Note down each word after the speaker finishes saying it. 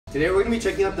Today we're going to be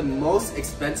checking out the most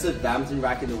expensive badminton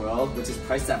racket in the world, which is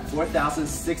priced at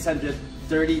 $4,630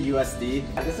 USD.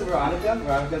 And this is Veronica.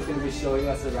 Veronica's going to be showing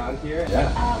us around here.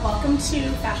 Yeah. Welcome to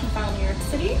Fashion File New York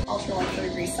City, ultra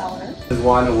luxury reseller. Has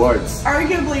won awards.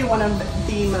 Arguably one of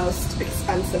the most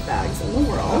expensive bags in the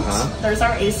world. There's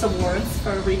our ACE Awards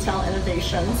for retail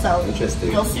innovation, so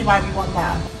interesting. You'll see why we won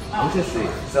that. Interesting.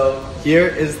 So here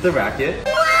is the racket.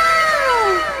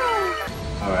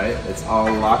 Alright, it's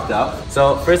all locked up.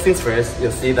 So first things first,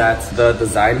 you'll see that the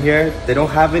design here, they don't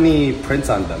have any prints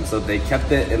on them. So they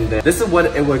kept it in there. This is what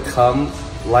it would come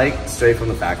like straight from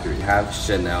the factory. You have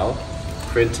Chanel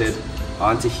printed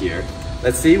onto here.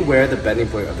 Let's see where the bending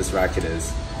point of this racket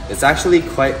is. It's actually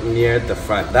quite near the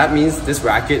front. That means this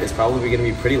racket is probably going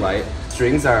to be pretty light.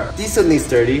 Strings are decently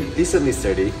sturdy.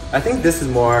 I think this is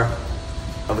more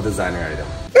of a designer item.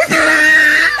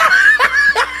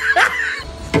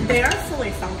 They are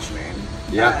fully functioning.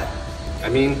 Yeah. I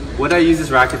mean, would I use this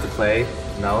racket to play?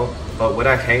 No. But would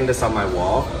I hang this on my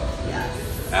wall? Yes.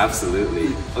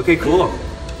 Absolutely. Okay, cool.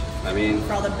 I mean,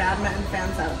 for all the badminton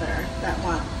fans out there that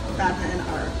want badminton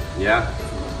art. Yeah.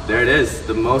 There it is.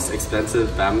 The most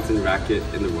expensive badminton racket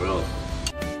in the world.